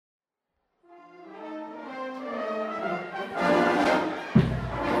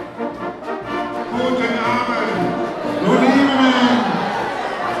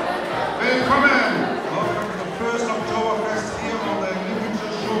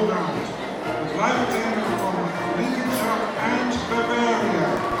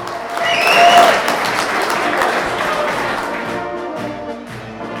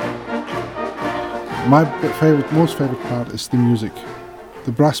My most favorite part is the music.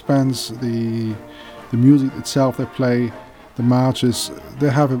 The brass bands, the music itself they play, the marches, they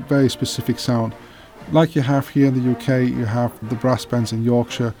have a very specific sound. Like you have here in the UK, you have the brass bands in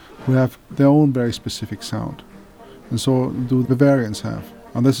Yorkshire who have their own very specific sound. And so do the Bavarians have.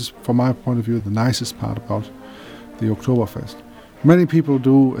 And this is, from my point of view, the nicest part about the Oktoberfest. Many people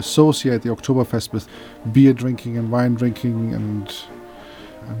do associate the Oktoberfest with beer drinking and wine drinking and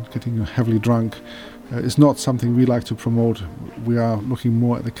getting heavily drunk. It's not something we like to promote. We are looking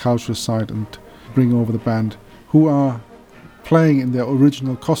more at the cultural side and bring over the band who are playing in their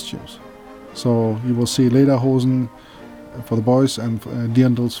original costumes. So you will see lederhosen for the boys and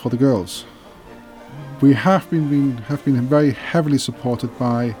dirndls for the girls. We have been very heavily supported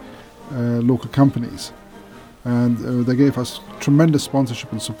by local companies, and they gave us tremendous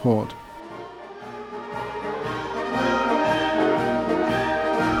sponsorship and support.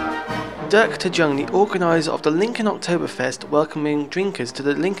 Dirk de Jong, the organiser of the Lincoln Oktoberfest, welcoming drinkers to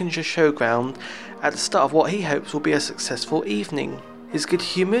the Lincolnshire Showground at the start of what he hopes will be a successful evening. He's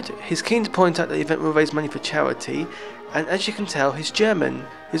good-humoured, he's keen to point out that the event will raise money for charity, and as you can tell, he's German.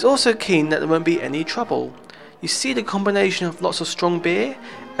 He's also keen that there won't be any trouble. You see, the combination of lots of strong beer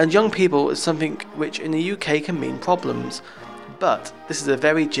and young people is something which in the UK can mean problems. But this is a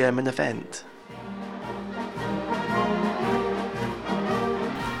very German event.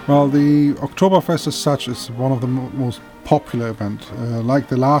 Well, the Oktoberfest as such is one of the most popular events. Like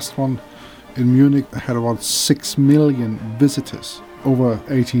the last one in Munich, had about 6 million visitors over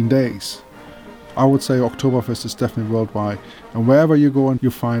 18 days. I would say Oktoberfest is definitely worldwide. And wherever you go,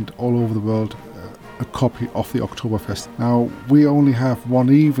 you find all over the world a copy of the Oktoberfest. Now, we only have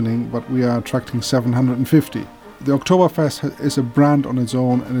one evening, but we are attracting 750. The Oktoberfest is a brand on its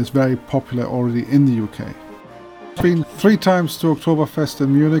own and is very popular already in the UK. I've been 3 times to Oktoberfest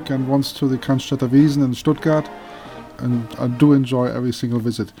in Munich and once to the Cannstatter Wiesn in Stuttgart, and I do enjoy every single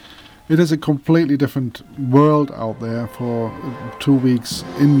visit. It is a completely different world out there for 2 weeks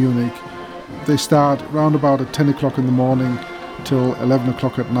in Munich. They start round about at 10 o'clock in the morning till 11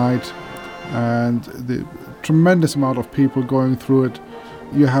 o'clock at night, and the tremendous amount of people going through it.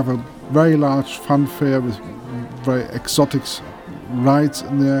 You have a very large fun fair with very exotic rides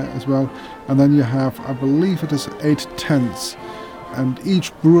in there as well. And then you have, I believe it is 8 tents, and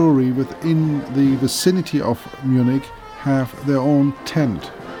each brewery within the vicinity of Munich have their own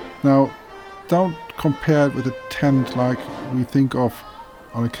tent. Now, don't compare it with a tent like we think of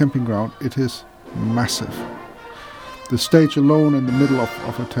on a camping ground. It is massive. The stage alone in the middle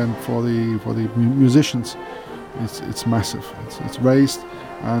of a tent for the musicians, it's massive. It's raised,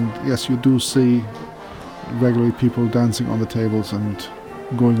 and yes, you do see regularly people dancing on the tables and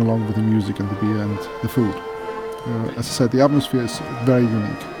going along with the music and the beer and the food. As I said, the atmosphere is very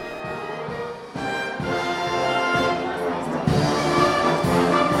unique.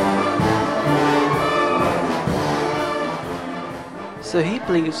 So he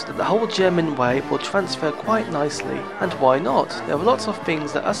believes that the whole German way will transfer quite nicely, and why not? There are lots of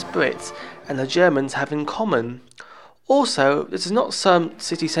things that us Brits and the Germans have in common. Also, this is not some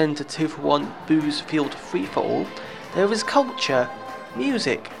city centre 2-for-1 booze-fueled free-for-all. There is culture,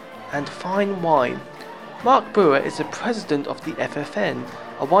 music, and fine wine. Mark Brewer is the president of the FFN,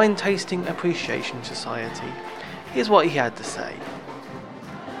 a wine tasting appreciation society. Here's what he had to say.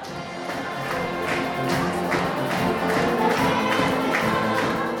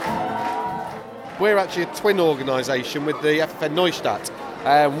 We're actually a twin organisation with the FFN Neustadt.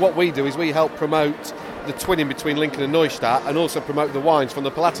 What we do is we help promote the twinning between Lincoln and Neustadt, and also promote the wines from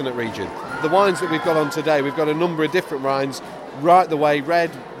the Palatinate region. The wines that we've got on today, we've got a number of different wines, right the way,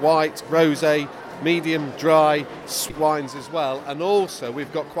 red, white, rosé, medium, dry, sweet wines as well. And also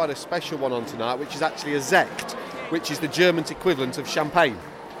we've got quite a special one on tonight, which is actually a Sekt, which is the German equivalent of champagne.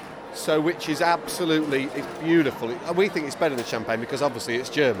 So which is absolutely, it's beautiful. We think it's better than champagne because obviously it's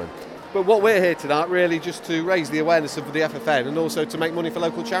German. But what we're here tonight really just to raise the awareness of the FFN and also to make money for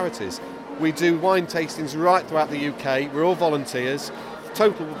local charities. We do wine tastings right throughout the UK. We're all volunteers,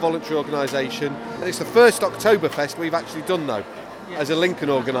 total voluntary organisation. It's the first Oktoberfest we've actually done though, as a Lincoln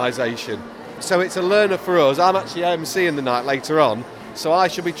organisation. So it's a learner for us. I'm actually emceeing the night later on, so I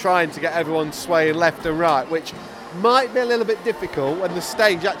should be trying to get everyone swaying left and right, which might be a little bit difficult when the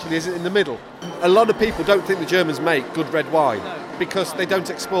stage actually isn't in the middle. A lot of people don't think the Germans make good red wine because they don't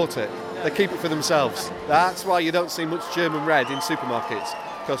export it. They keep it for themselves. That's why you don't see much German red in supermarkets,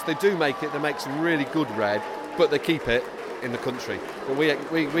 because they do make it, they make some really good red, but they keep it in the country. But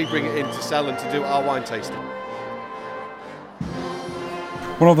we bring it in to sell and to do our wine tasting.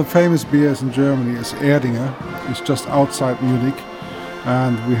 One of the famous beers in Germany is Erdinger. It's just outside Munich.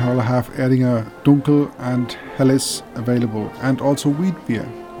 And we will have Erdinger Dunkel and Helles available, and also wheat beer.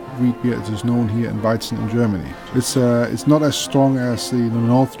 Wheat beer is known here in Weizen in Germany. It's not as strong as the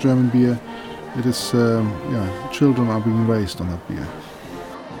North German beer. It is, children are being raised on that beer.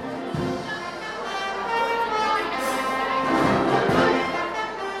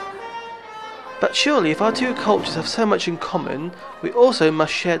 But surely if our two cultures have so much in common, we also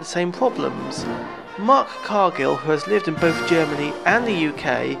must share the same problems. Mark Cargill, who has lived in both Germany and the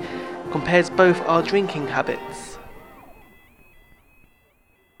UK, compares both our drinking habits.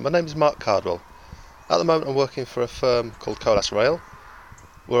 My name is Mark Cardwell. At the moment I'm working for a firm called Colas Rail,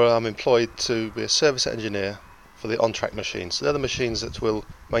 where I'm employed to be a service engineer for the on-track machines. They're the machines that will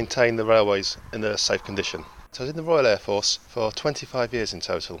maintain the railways in a safe condition. So I was in the Royal Air Force for 25 years in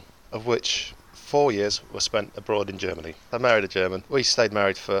total, of which 4 years were spent abroad in Germany. I married a German. We stayed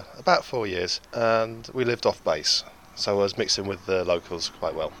married for about 4 years and we lived off base, so I was mixing with the locals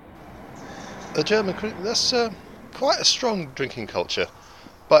quite well. The German, that's quite a strong drinking culture,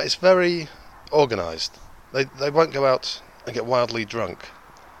 but it's very organised. They won't go out and get wildly drunk,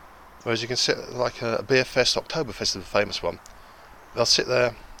 whereas you can sit like a beer fest. Oktoberfest is the famous one. They'll sit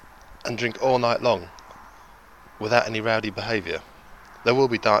there and drink all night long without any rowdy behaviour. There will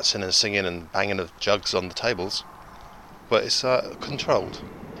be dancing and singing and banging of jugs on the tables, but it's controlled.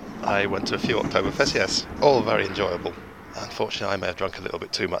 I went to a few Oktoberfests, yes, all very enjoyable. Unfortunately, I may have drunk a little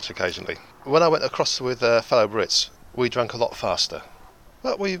bit too much occasionally. When I went across with fellow Brits, we drank a lot faster,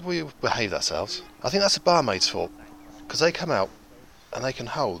 but we behaved ourselves. I think that's the barmaid's fault, because they come out and they can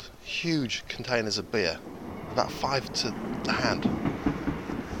hold huge containers of beer, about 5 to the hand.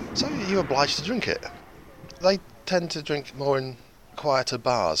 So you're obliged to drink it. They tend to drink more in quieter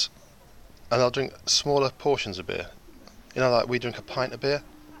bars, and they'll drink smaller portions of beer. You know, like we drink a pint of beer,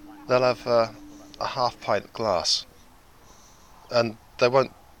 they'll have a half pint glass, and they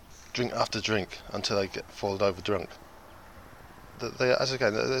won't drink after drink until they get fallen over drunk.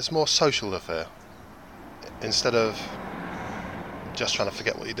 It's more social affair instead of just trying to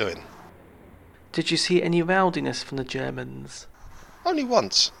forget what you're doing. Did you see any rowdiness from the Germans? Only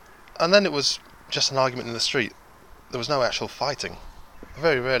once, and then it was just an argument in the street. There was no actual fighting. I've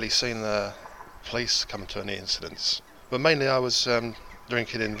very rarely seen the police come to any incidents, but mainly I was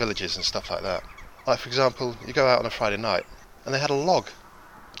drinking in villages and stuff like that. Like, for example, you go out on a Friday night and they had a log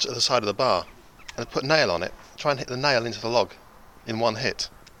at the side of the bar and they put a nail on it, try and hit the nail into the log in one hit.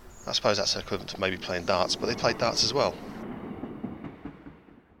 I suppose that's equivalent to maybe playing darts, but they played darts as well.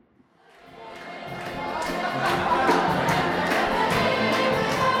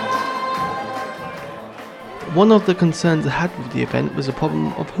 One of the concerns I had with the event was the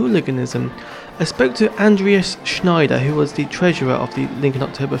problem of hooliganism. I spoke to Andreas Schneider, who was the treasurer of the Lincoln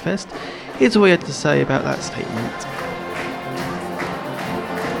Oktoberfest. Here's what he had to say about that statement.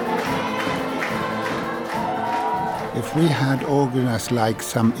 If we had organized like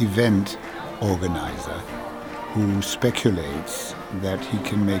some event organizer who speculates that he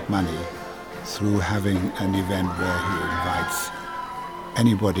can make money through having an event where he invites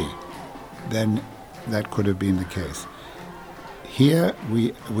anybody, then that could have been the case. Here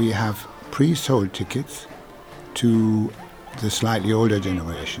we have pre-sold tickets to the slightly older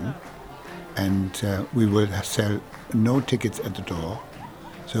generation, and we will sell no tickets at the door.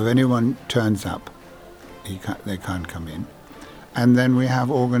 So if anyone turns up, they can't come in. And then we have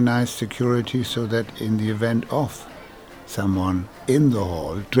organized security so that in the event of someone in the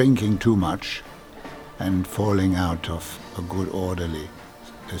hall drinking too much and falling out of a good orderly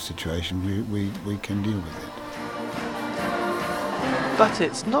situation, we can deal with it. But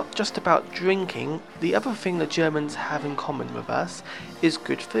it's not just about drinking. The other thing the Germans have in common with us is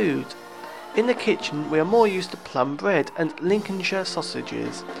good food. In the kitchen, we are more used to plum bread and Lincolnshire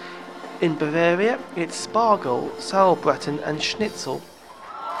sausages. In Bavaria, it's Spargel, Sauerbraten and Schnitzel.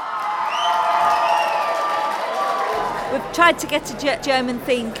 We've tried to get a German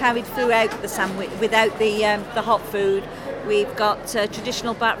theme carried throughout the sandwich without the hot food. We've got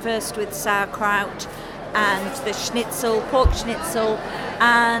traditional bratwurst with sauerkraut and the schnitzel, pork schnitzel,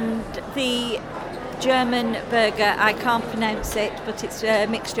 and the German burger. I can't pronounce it, but it's a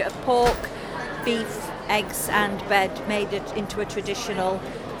mixture of pork, beef, eggs and bread made it into a traditional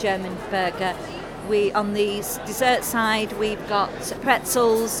German burger. On the dessert side, we've got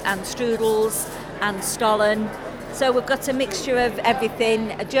pretzels and strudels and stollen. So we've got a mixture of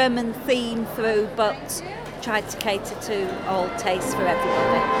everything, a German theme through, but tried to cater to all tastes for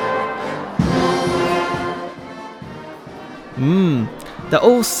everybody. That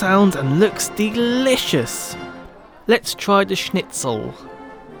all sounds and looks delicious. Let's try the schnitzel.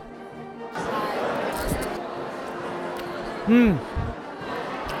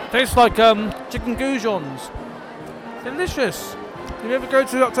 Tastes like chicken goujons. Delicious. If you ever go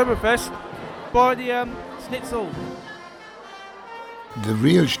to the Oktoberfest, buy the schnitzel. The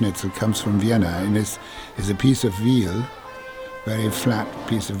real schnitzel comes from Vienna and is a piece of veal, very flat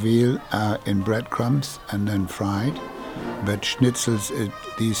piece of veal in breadcrumbs and then fried. But schnitzels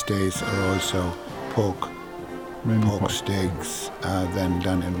these days are also pork steaks then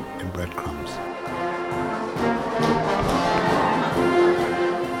done in breadcrumbs.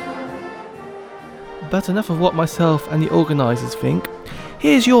 But enough of what myself and the organisers think.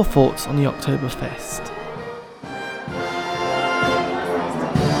 Here's your thoughts on the Oktoberfest.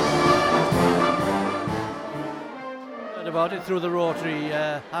 Heard about it through the Rotary.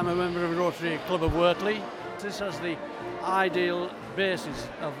 I'm a member of the Rotary Club of Wortley. This is the ideal basis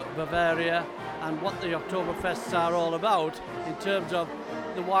of Bavaria and what the Oktoberfests are all about in terms of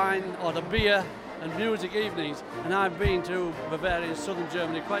the wine or the beer and music evenings, and I've been to Bavaria in southern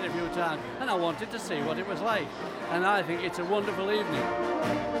Germany quite a few times, and I wanted to see what it was like, and I think it's a wonderful evening.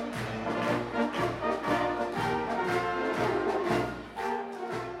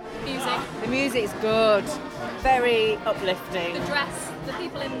 Music. The music's good, very uplifting. The dress, the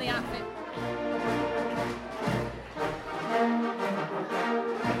people in the outfit.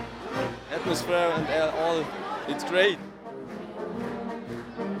 Atmosphere and all, it's great.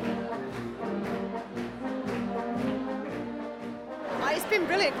 It's been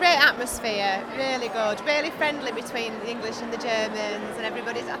brilliant, great atmosphere, really good, really friendly between the English and the Germans and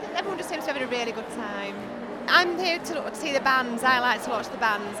everybody. I think everyone just seems to have a really good time. I'm here to see the bands, I like to watch the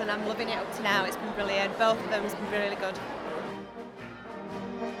bands and I'm loving it up to now, it's been brilliant, both of them have been really good.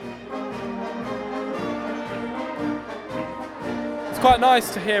 It's quite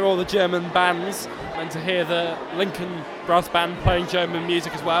nice to hear all the German bands and to hear the Lincoln brass band playing German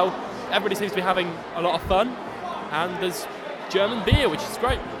music as well. Everybody seems to be having a lot of fun, and there's German beer, which is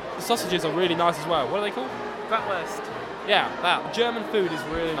great. The sausages are really nice as well. What are they called? Bratwurst. Yeah, that. German food is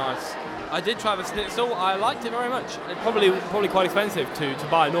really nice. I did try the schnitzel. I liked it very much. It's probably quite expensive to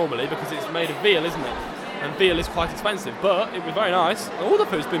buy normally because it's made of veal, isn't it? And veal is quite expensive, but it was very nice. All the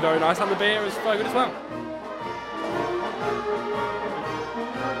food's been very nice, and the beer is very good as well.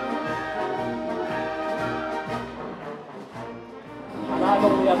 And I've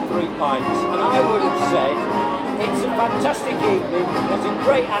only had 3 pints, and I would say it's a fantastic evening, there's a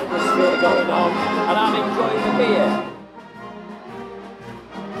great atmosphere going on, and I'm enjoying the beer.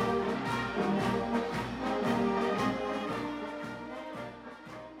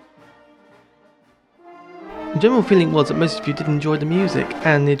 The general feeling was that most of you did enjoy the music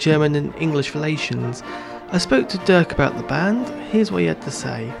and the German and English relations. I spoke to Dirk about the band. Here's what he had to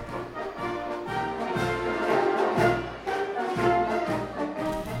say.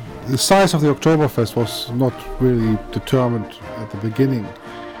 The size of the Oktoberfest was not really determined at the beginning,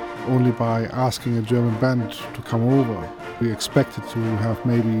 only by asking a German band to come over. We expected to have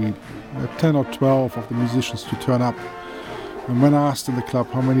maybe 10 or 12 of the musicians to turn up. And when asked in the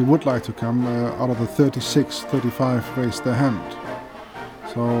club how many would like to come, out of the 36, 35 raised their hand.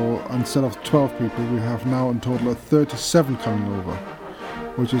 So instead of 12 people, we have now in total 37 coming over,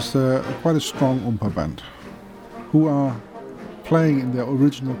 which is quite a strong Umpa band, who are playing in their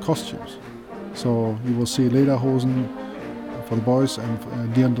original costumes. So you will see lederhosen for the boys and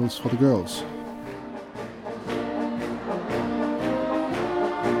dirndls for the girls.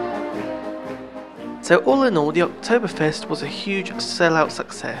 So all in all, the Oktoberfest was a huge sellout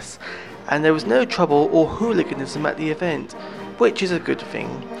success, and there was no trouble or hooliganism at the event, which is a good thing.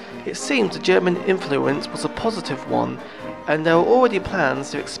 It seems the German influence was a positive one, and there are already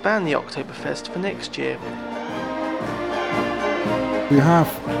plans to expand the Oktoberfest for next year. We have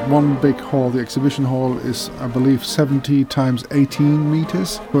one big hall. The exhibition hall is, I believe, 70 times 18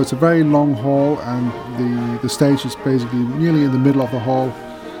 meters. So it's a very long hall, and the stage is basically nearly in the middle of the hall.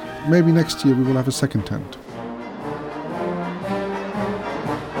 Maybe next year we will have a second tent.